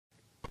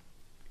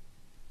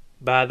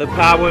By the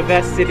power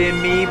vested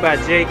in me by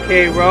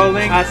JK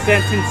Rowling, I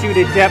sentence you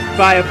to death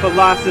by a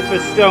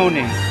philosopher's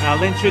stoning.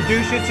 I'll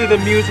introduce you to the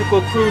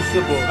musical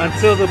crucible,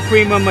 until the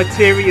Prima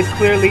Materia is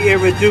clearly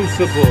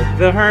irreducible.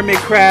 The hermit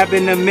crab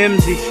in the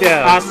Mimsy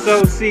shell. I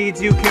sow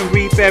seeds, you can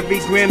reap every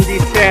grim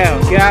detail.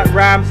 Got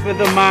rhymes for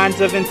the minds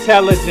of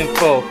intelligent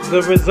folk.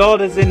 The result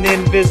is an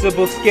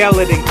invisible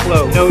skeleton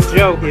cloak. No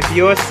joke, if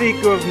you're a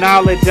seeker of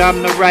knowledge,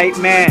 I'm the right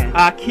man.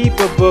 I keep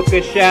a book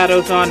of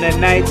shadows on the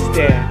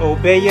nightstand.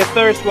 Obey your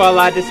thirst while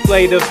I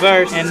display the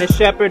verse, and the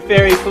shepherd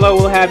fairy flow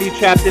will have you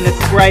trapped in a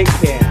Sprite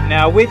can.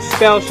 Now which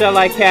spell shall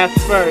I cast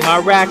first? My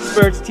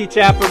Wrackspurts teach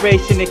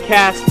Apparation to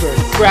Caspers.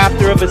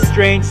 Crafter of a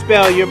strange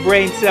spell, your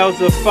brain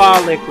cells are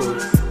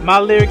follicles. My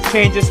lyrics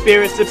change a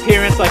spirit's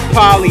appearance like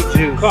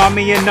Polyjuice. Call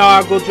me a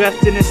Nargle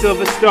dressed in a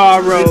silver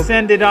star robe,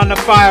 descended on the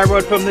fire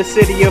road from the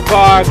city of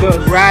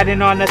Argos,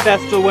 riding on the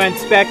Thestral and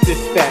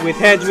SpectreSpecs, with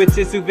Hedge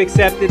Witches who've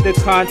accepted the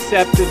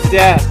concept of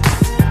death.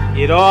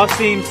 It all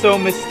seems so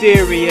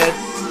mysterious,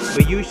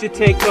 but you should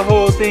take the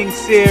whole thing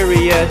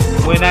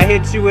serious. When I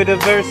hit you with a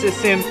verse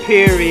that's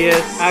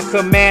imperious, I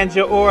command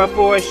your aura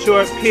for a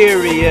short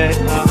period.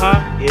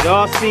 It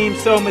all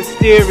seems so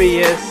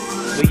mysterious,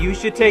 but you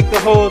should take the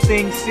whole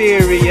thing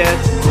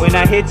serious. When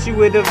I hit you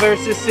with a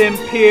verse that's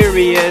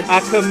imperious,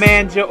 I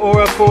command your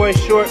aura for a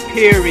short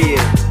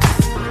period.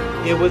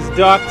 It was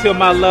dark till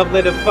my love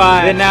lit a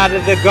fire. Then out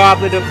of the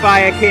goblet of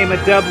fire came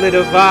a doublet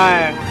of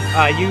ire.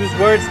 I use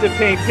words to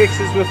paint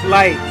pictures with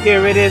light.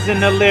 Here it is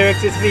in the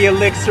lyrics, it's the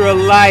elixir of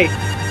life.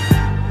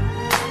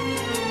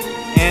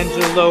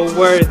 Angelo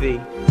Worthy.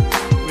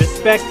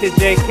 Respect to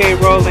JK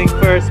Rowling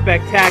for her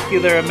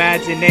spectacular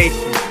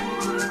imagination.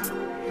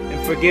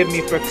 And forgive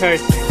me for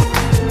cursing.